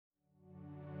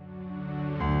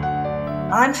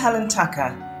I'm Helen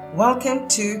Tucker. Welcome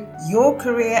to Your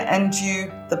Career and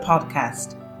You, the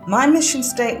podcast. My mission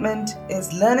statement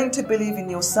is learning to believe in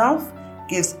yourself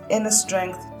gives inner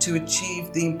strength to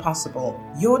achieve the impossible.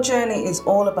 Your journey is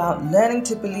all about learning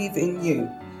to believe in you,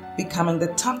 becoming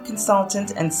the top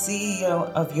consultant and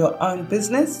CEO of your own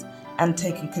business, and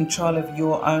taking control of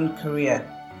your own career.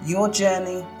 Your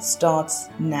journey starts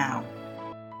now.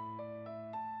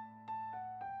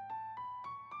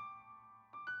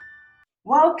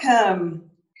 Welcome.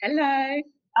 Hello.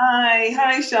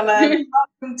 Hi, Shalom.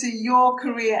 Welcome to Your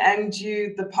Career and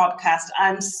You, the podcast.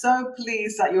 I'm so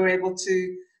pleased that you're able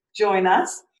to join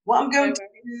us. What I'm going to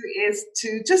do is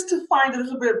to find a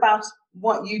little bit about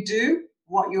what you do,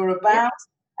 what you're about,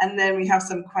 and then we have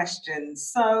some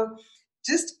questions. So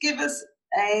just give us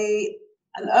an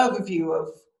overview of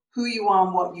who you are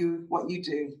and what you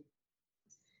do.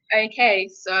 Okay,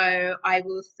 so I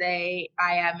will say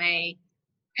I am a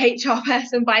HR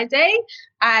person by day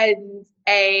and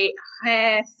a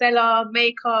hair seller,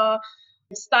 maker,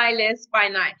 stylist by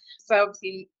night. So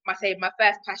obviously my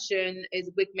first passion is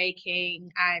wig making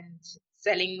and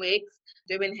selling wigs,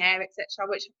 doing hair, etc.,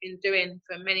 which I've been doing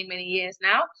for many, many years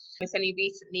now. It's only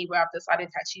recently where I've decided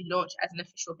to actually launch as an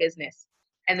official business.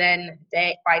 And then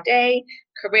day by day,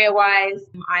 career-wise,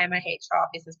 I am a HR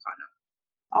business partner.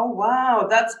 Oh, wow,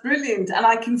 that's brilliant. And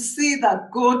I can see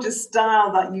that gorgeous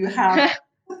style that you have.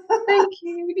 Thank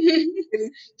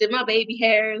you. Did my baby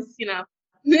hairs,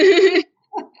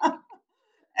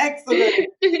 Excellent.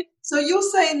 So you're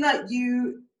saying that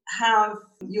you have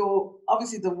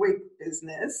obviously the wig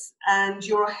business and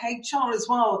you're a HR as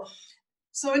well.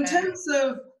 So in terms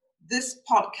of this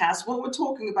podcast, what we're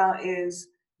talking about is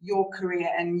your career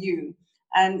and you.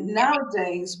 And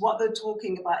nowadays, what they're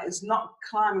talking about is not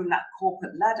climbing that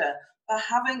corporate ladder, but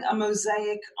having a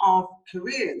mosaic of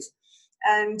careers.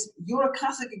 And you're a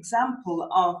classic example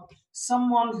of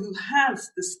someone who has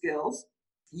the skills.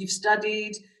 You've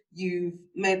studied, you've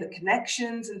made the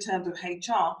connections in terms of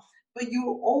HR, but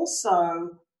you're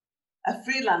also a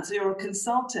freelancer, you're a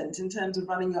consultant in terms of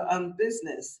running your own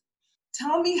business.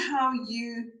 Tell me how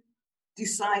you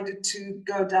decided to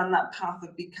go down that path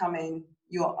of becoming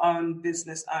your own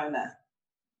business owner.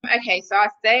 Okay, so I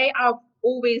say I've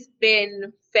always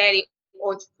been fairly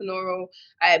entrepreneurial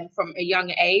from a young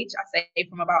age. I say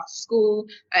from about school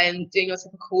and doing your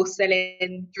typical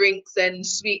selling drinks and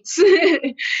sweets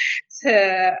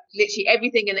to literally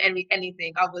everything and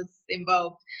anything I was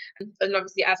involved. And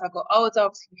obviously as I got older,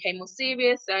 obviously became more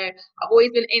serious. So I've always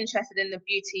been interested in the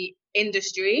beauty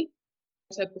industry.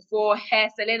 So before hair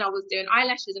selling, I was doing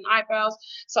eyelashes and eyebrows.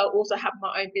 So I also have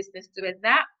my own business doing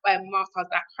that whilst I was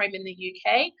back home in the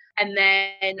UK. And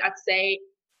then I'd say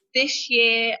this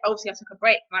year, obviously I took a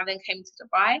break and I then came to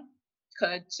Dubai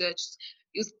it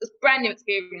was a brand new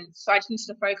experience. So I just needed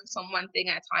to focus on one thing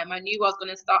at a time. I knew I was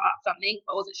going to start up something,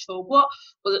 but I wasn't sure what.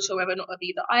 Wasn't sure whether or not it'd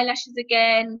be the eyelashes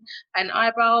again and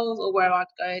eyebrows or where I'd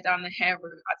go down the hair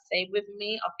route. I'd say with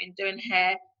me, I've been doing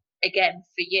hair again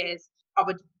for years. I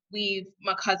would weave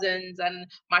my cousins and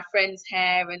my friends'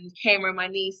 hair and camera my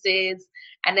nieces.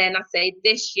 And then I say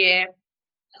this year,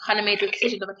 I kind of made the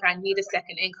decision of, okay, I need a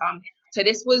second income. So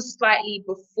this was slightly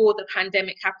before the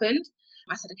pandemic happened.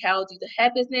 I said, okay, I'll do the hair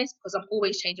business because I'm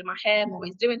always changing my hair. I'm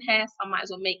always doing hair. So I might as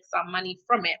well make some money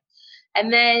from it.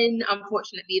 And then,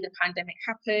 unfortunately, the pandemic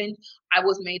happened. I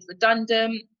was made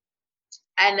redundant.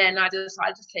 And then I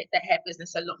decided to take the hair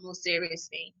business a lot more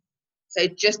seriously. So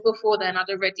just before then, I'd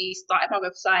already started my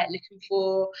website looking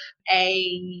for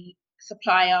a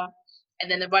supplier. And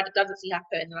then the redundancy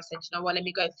happened. And I said, you know what, let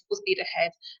me go full speed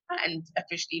ahead and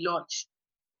officially launch.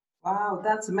 Wow,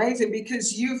 that's amazing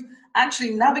because you've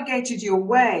actually navigated your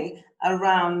way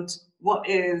around what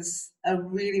is a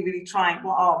really, really trying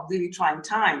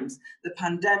times. The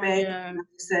pandemic, like you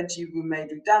said, you were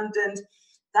made redundant.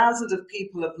 Thousands of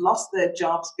people have lost their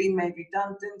jobs, been made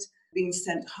redundant, been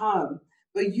sent home.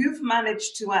 But you've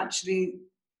managed to actually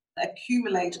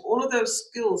accumulate all of those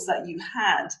skills that you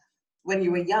had when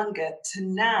you were younger to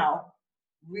now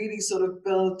really sort of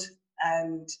build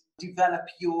and develop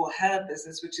your hair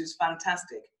business, which is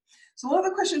fantastic. So one of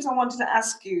the questions I wanted to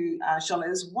ask you, Shola,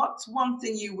 is what's one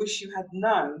thing you wish you had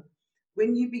known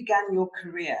when you began your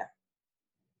career?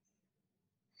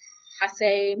 I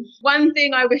say one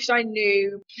thing I wish I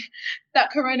knew,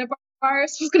 that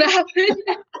coronavirus was going to happen.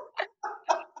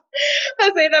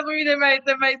 I say that would be the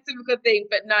most typical thing,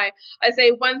 but no. I say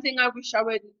one thing I wish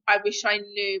I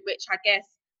knew, which I guess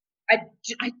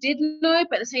I did know,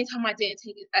 but at the same time I didn't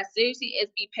take it as seriously, is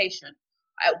be patient.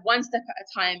 One step at a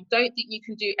time. Don't think you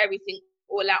can do everything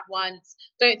all at once.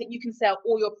 Don't think you can sell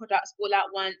all your products all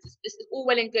at once. It's all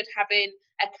well and good having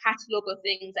a catalogue of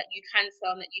things that you can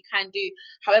sell and that you can do.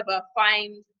 However,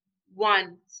 find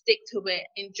one, stick to it,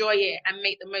 enjoy it, and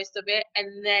make the most of it,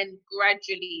 and then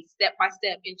gradually, step by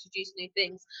step, introduce new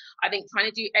things. I think trying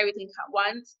to do everything at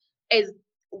once is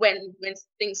when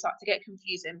things start to get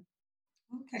confusing.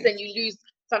 Okay. Then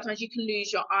sometimes you can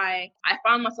lose your eye. I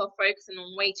found myself focusing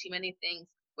on way too many things,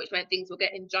 which meant things were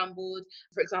getting jumbled.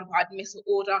 For example, I'd miss an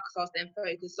order because I was then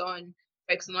focused on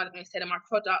selling my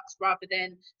products rather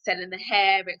than selling the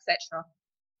hair, etc.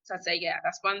 So I'd say, yeah,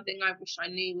 that's one thing I wish I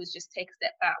knew, was just take a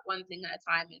step back, one thing at a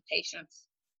time, and patience.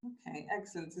 Okay,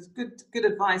 excellent. It's good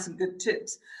advice and good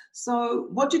tips. So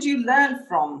what did you learn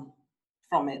from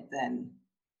it then?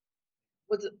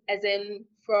 As in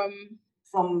from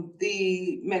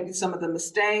maybe some of the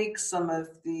mistakes, some of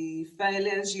the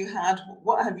failures you had?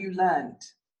 What have you learned?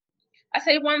 I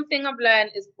say one thing I've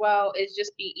learned as well is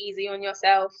just be easy on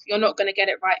yourself. You're not going to get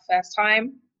it right first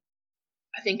time.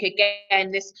 I think,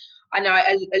 again, I know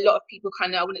a lot of people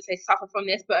kind of, I wouldn't say suffer from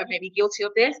this, but are maybe guilty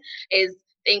of this, is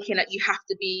thinking that you have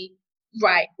to be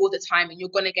right all the time and you're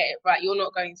going to get it right. You're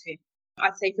not going to.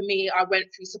 I'd say for me, I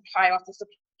went through supplier after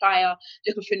supplier,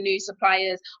 looking for new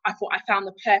suppliers. I thought I found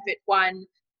the perfect one,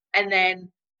 and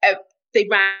then they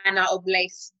ran out of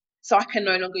lace, so I can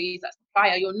no longer use that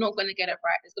supplier. You're not going to get it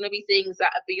right. There's going to be things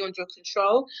that are beyond your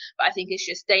control, but I think it's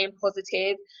just staying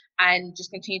positive and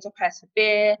just continue to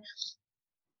persevere.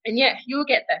 And yeah, you'll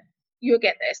get there. You'll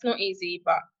get there. It's not easy,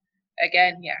 but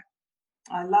again, yeah.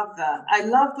 I love that. I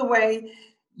love the way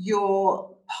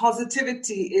your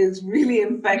positivity is really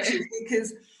infectious,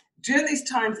 because during these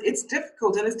times it's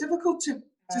difficult, and it's difficult to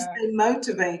stay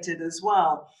motivated as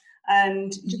well.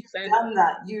 And you've done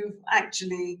that. You've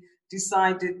actually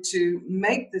decided to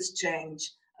make this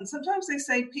change. And sometimes they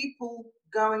say people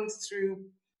going through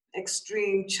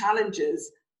extreme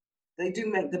challenges, they do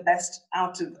make the best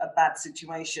out of a bad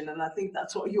situation. And I think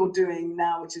that's what you're doing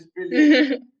now, which is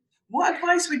brilliant. What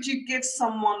advice would you give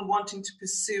someone wanting to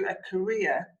pursue a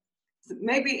career,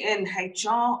 maybe in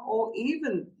HR, or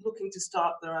even looking to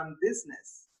start their own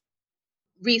business?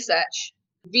 Research,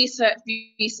 whether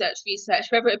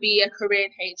it be a career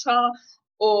in HR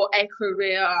or a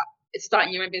career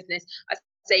starting your own business. I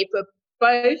say for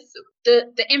both,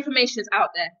 the information is out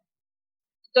there.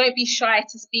 Don't be shy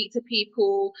to speak to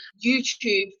people.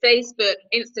 YouTube, Facebook,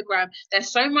 Instagram,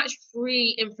 there's so much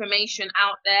free information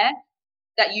out there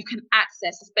that you can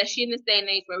access, especially in this day and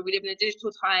age where we live in a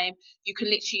digital time. You can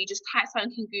literally just type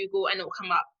something in Google and it will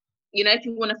come up. You know, if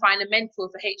you want to find a mentor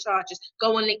for HR, just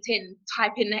go on LinkedIn,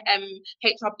 type in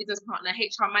HR business partner,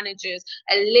 HR managers,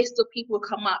 a list of people will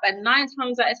come up, and 9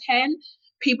 times out of 10,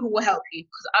 people will help you.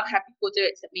 Because I've had people do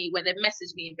it to me when they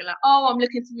message me and be like, "Oh, I'm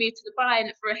looking to move to Dubai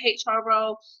and for a HR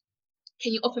role.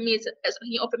 Can you offer me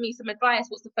some advice?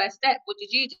 What's the first step? What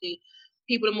did you do?"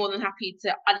 People are more than happy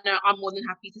to. I know I'm more than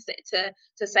happy to say.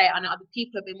 I know other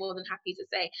people have been more than happy to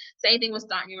say. Same thing with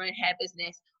starting your own hair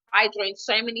business. I joined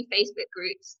so many Facebook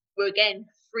groups where, again,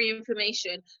 free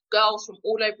information, girls from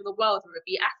all over the world, whether it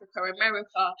be Africa,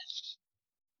 America,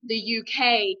 the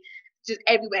UK, just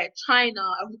everywhere,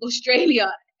 China,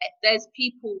 Australia. There's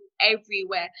people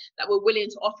everywhere that were willing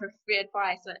to offer free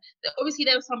advice. And obviously,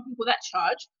 there were some people that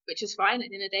charge, which is fine. At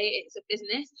the end of the day, it's a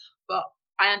business. But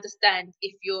I understand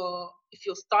if you're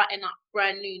starting up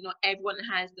brand new, not everyone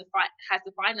has the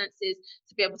finances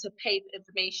to be able to pay for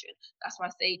information. That's why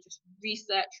I say just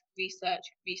research,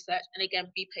 and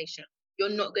again, be patient. You're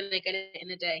not gonna get it in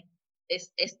a day.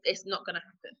 It's not gonna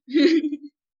happen.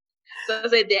 So I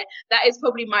say that is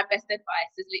probably my best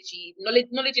advice. Is literally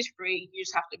knowledge is free. You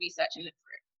just have to research and look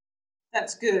for it.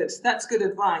 That's good. That's good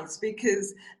advice,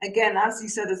 because again, as you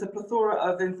said, there's a plethora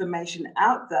of information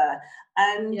out there,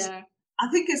 and yeah. I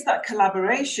think it's that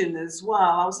collaboration as well.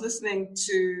 I was listening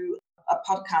to a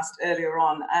podcast earlier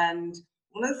on, and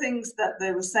one of the things that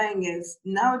they were saying is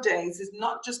nowadays it's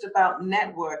not just about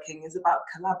networking, it's about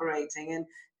collaborating. And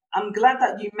I'm glad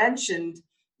that you mentioned,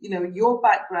 your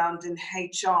background in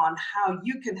HR and how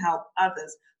you can help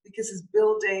others, because it's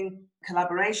building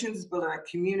collaborations, it's building a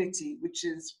community, which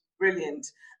is brilliant.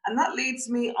 And that leads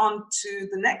me on to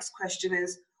the next question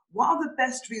is, what are the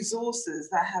best resources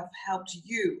that have helped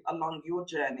you along your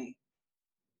journey?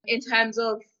 In terms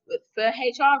of for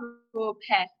HR or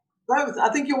hair? Both. I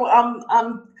think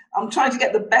I'm trying to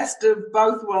get the best of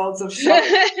both worlds of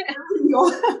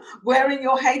wearing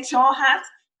your HR hat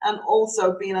and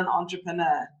also being an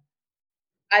entrepreneur.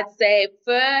 I'd say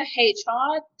for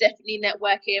HR, definitely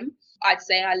networking. I'd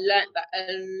say I learned that a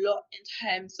lot in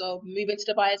terms of moving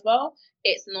to Dubai as well.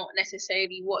 It's not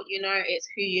necessarily what you know, it's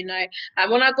who you know.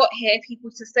 And when I got here, people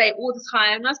used to say it all the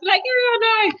time, and I was like, yeah,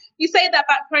 I know. You say that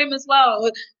back home as well.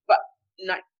 But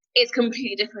no, it's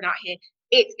completely different out here.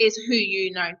 It is who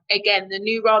you know. Again, the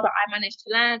new role that I managed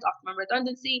to land after my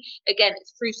redundancy, again,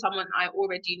 it's through someone I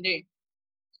already knew.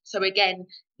 So again,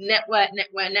 network.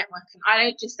 And I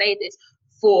don't just say this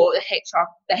for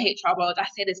the HR world. I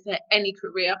say this for any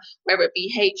career, whether it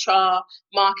be HR,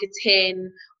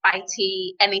 marketing,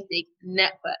 IT, anything,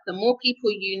 network. The more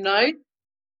people you know,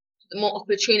 the more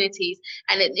opportunities.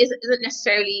 And it isn't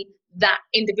necessarily that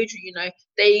individual, you know,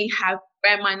 they have,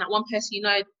 bear in mind that one person you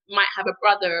know might have a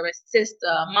brother or a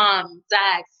sister, mom,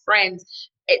 dad, friends,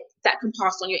 that can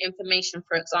pass on your information,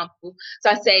 for example. So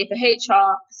I say for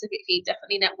HR specifically,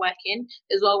 definitely networking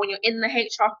as well. When you're in the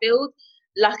HR field,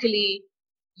 luckily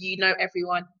you know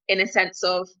everyone in a sense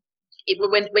of it,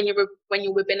 when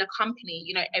you're within a company,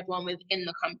 you know everyone within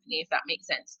the company, if that makes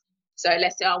sense. So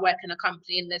let's say I work in a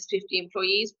company and there's 50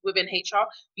 employees within HR,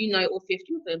 you know all 50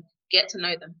 of them, get to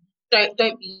know them.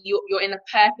 Don't be, you're in a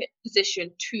perfect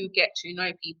position to get to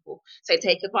know people. So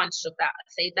take advantage of that. I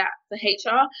say that for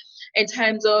HR. In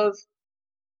terms of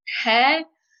hair,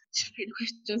 repeat the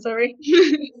question, sorry.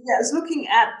 Yeah, it's looking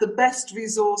at the best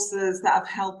resources that have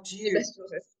helped you. The best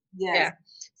resources. Yes. Yeah.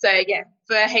 So yeah,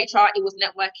 for HR, it was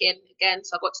networking again.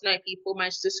 So I got to know people,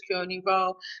 managed to secure a new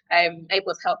role,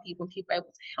 able to help people, and people able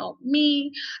to help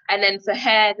me. And then for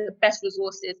hair, the best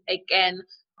resources again,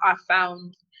 I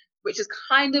found, which is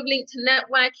kind of linked to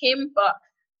networking, but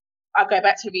I'll go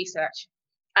back to research,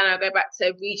 and I'll go back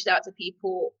to reach out to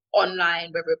people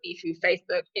online, whether it be through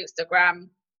Facebook, Instagram,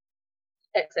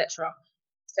 etc.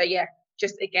 So yeah,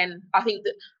 just again, I think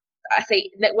that I say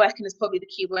networking is probably the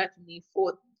key word for me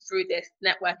through this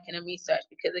networking and research,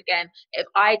 because again, if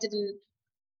I didn't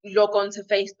log on to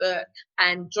Facebook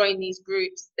and join these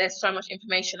groups, there's so much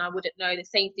information I wouldn't know. The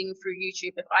same thing through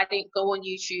YouTube. If I didn't go on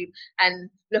YouTube and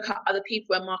look at other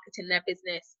people who are marketing their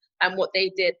business and what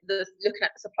they did, looking at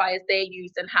the suppliers they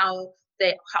used and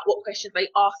what questions they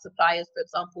asked suppliers, for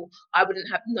example, I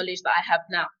wouldn't have the knowledge that I have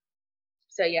now.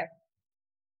 So yeah.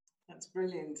 That's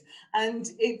brilliant. And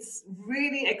it's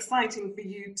really exciting for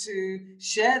you to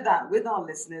share that with our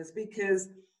listeners, because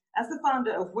as the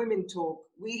founder of Women Talk,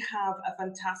 we have a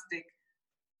fantastic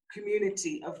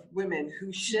community of women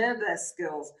who share their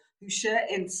skills, who share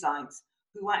insights,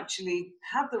 who actually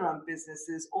have their own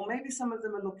businesses, or maybe some of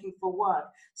them are looking for work.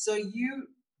 So you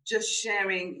just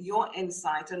sharing your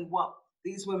insight and what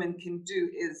these women can do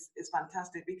is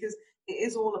fantastic, because it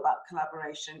is all about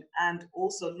collaboration and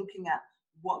also looking at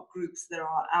what groups there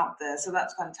are out there. So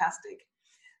that's fantastic.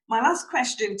 My last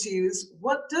question to you is,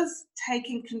 what does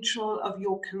taking control of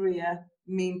your career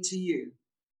mean to you?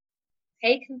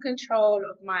 Taking control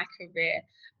of my career.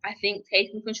 I think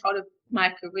taking control of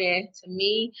my career to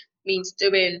me means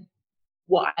doing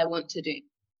what I want to do,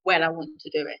 when I want to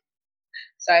do it.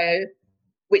 So,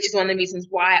 which is one of the reasons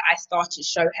why I started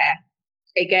Show Hair.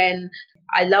 Again,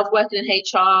 I love working in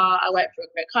HR. I work for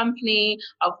a great company.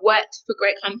 I've worked for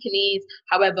great companies.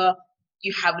 However,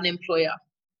 you have an employer.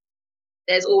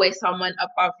 There's always someone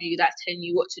above you that's telling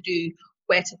you what to do,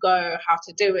 where to go, how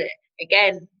to do it.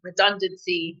 Again,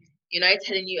 redundancy,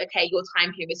 telling you, okay, your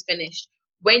time here is finished.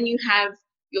 When you have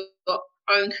your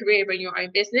own career and your own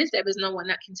business, there is no one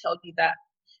that can tell you that.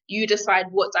 You decide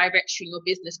what direction your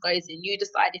business goes in. You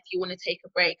decide if you want to take a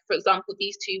break. For example,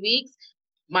 these 2 weeks,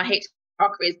 my HR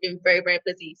career has been very, very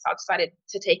busy. So I decided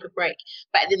to take a break.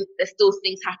 But then there's still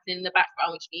things happening in the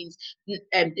background, which means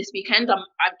this weekend I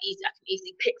can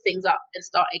easily pick things up and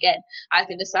start again. I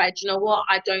can decide, you know what,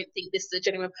 I don't think this is a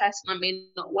genuine person. I may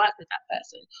not work with that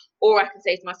person. Or I can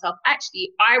say to myself,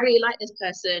 actually, I really like this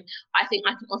person. I think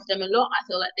I can offer them a lot. I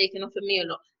feel like they can offer me a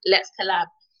lot. Let's collab.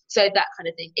 So that kind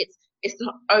of thing. It's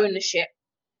the ownership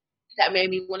that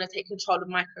made me want to take control of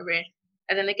my career.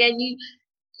 And then again,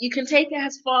 you can take it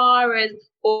as far as,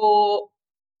 or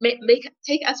take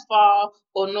it as far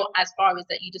or not as far as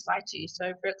that you decide to.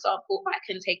 So for example, I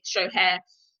can take Show Hair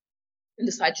and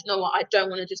decide, you know what, I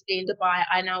don't want to just be in Dubai.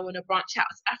 I now want to branch out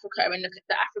to Africa and look at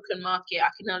the African market.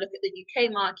 I can now look at the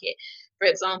UK market, for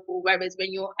example, whereas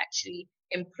when you're actually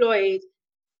employed,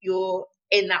 you're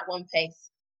in that one place,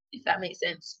 if that makes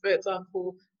sense. For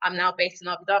example, I'm now based in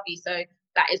Abu Dhabi, so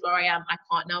that is where I am. I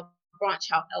can't now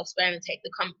branch out elsewhere and take the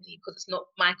company because it's not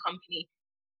my company.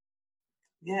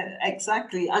 Yeah,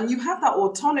 exactly. And you have that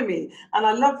autonomy. And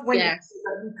I love when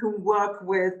you can work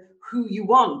with who you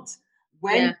want,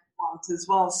 when you want as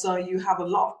well. So you have a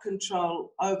lot of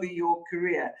control over your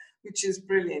career, which is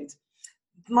brilliant.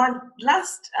 my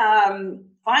last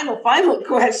final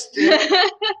question.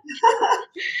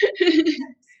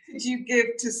 Could you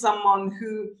give to someone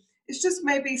who is just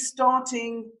maybe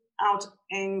starting out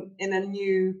in a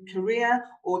new career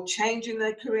or changing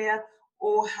their career,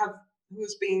 or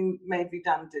who's been made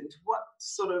redundant? What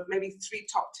sort of maybe 3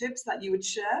 top tips that you would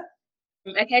share?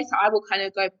 Okay, so I will kind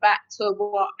of go back to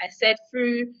what I said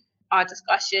through our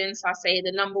discussions. I say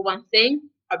the number one thing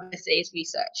I would say is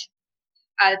research.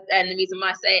 And the reason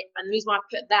why I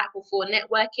put that before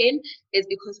networking is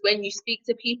because when you speak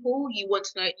to people, you want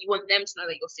them to know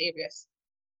that you're serious.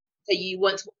 So you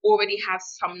want to already have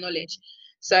some knowledge.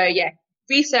 So yeah,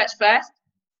 research first.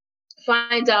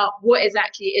 Find out what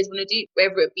exactly it is you want to do,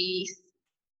 whether it be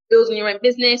building your own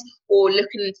business or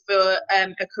looking for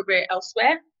a career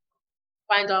elsewhere.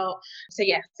 Find out. So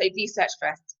research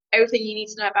first. Everything you need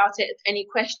to know about it. Any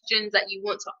questions that you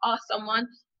want to ask someone,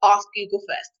 ask Google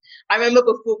first. I remember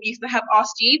before we used to have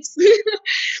Ask Jeeves,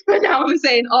 but now I'm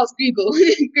saying ask Google.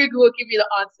 Google will give you the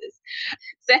answers.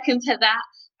 Second to that,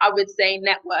 I would say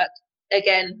network.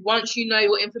 Again, once you know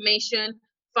your information,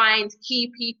 find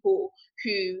key people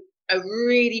who are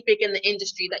really big in the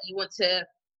industry that you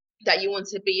want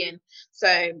to be in.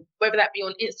 So whether that be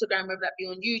on Instagram, whether that be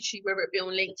on YouTube, whether it be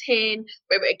on LinkedIn,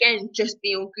 whether again just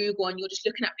be on Google and you're just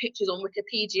looking at pictures on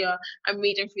Wikipedia and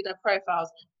reading through their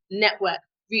profiles. Network,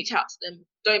 reach out to them,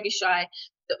 don't be shy.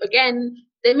 Again,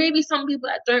 there may be some people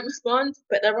that don't respond,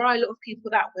 but there are a lot of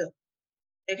people that will.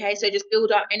 Okay, so just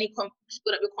build up your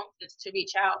confidence to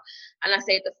reach out. And I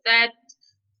say the third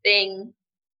thing,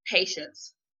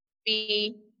 patience.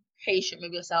 Be patient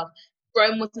with yourself.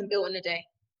 Rome wasn't built in a day.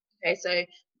 Okay, so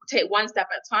take one step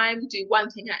at a time, do one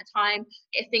thing at a time.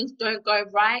 If things don't go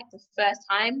right the first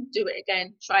time, do it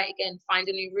again, try it again, find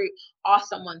a new route, ask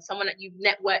someone that you've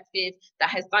networked with that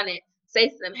has done it. Say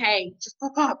to them, hey, just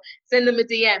pop up, send them a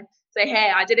DM. Say,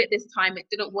 hey, I did it this time, it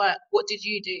didn't work. What did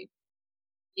you do?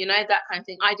 You know, that kind of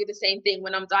thing. I do the same thing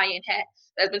when I'm dyeing hair.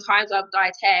 There's been times where I've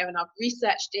dyed hair and I've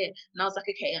researched it and I was like,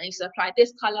 okay, I need to apply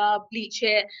this color, bleach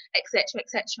it,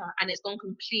 etc., and it's gone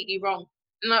completely wrong.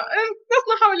 And like, that's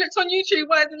not how it looks on YouTube.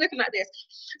 Why is it looking like this?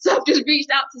 So I've just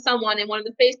reached out to someone in one of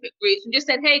the Facebook groups and just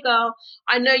said, hey girl,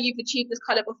 I know you've achieved this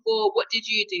color before. What did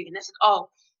you do? And they said, oh,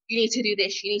 you need to do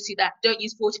this, you need to do that. Don't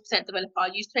use 40% developer,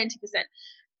 use 20%,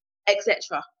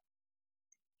 etc.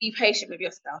 Be patient with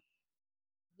yourself.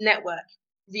 Network,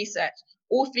 research,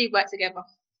 all 3 work together.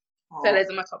 So those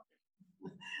are my top.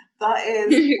 That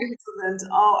is excellent.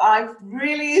 Oh, I've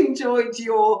really enjoyed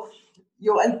your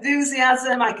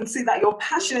enthusiasm. I can see that you're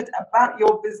passionate about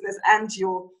your business and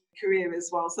your career as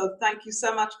well. So thank you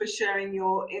so much for sharing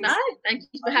your insights. No, thank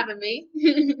you for having me.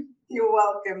 You're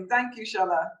welcome. Thank you,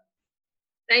 Shola.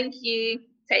 Thank you.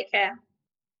 Take care.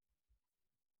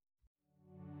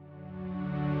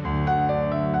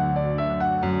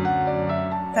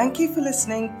 Thank you for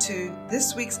listening to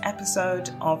this week's episode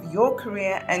of Your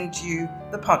Career and You,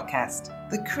 the podcast.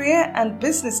 The career and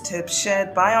business tips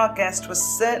shared by our guest was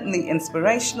certainly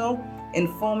inspirational,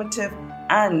 informative,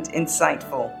 and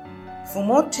insightful. For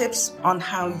more tips on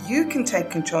how you can take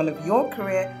control of your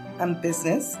career and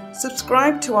business,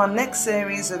 subscribe to our next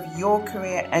series of Your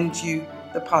Career and You,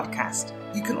 the podcast.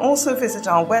 You can also visit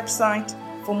our website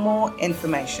for more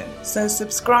information. So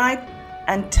subscribe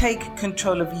and take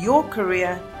control of your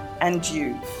career and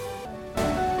you.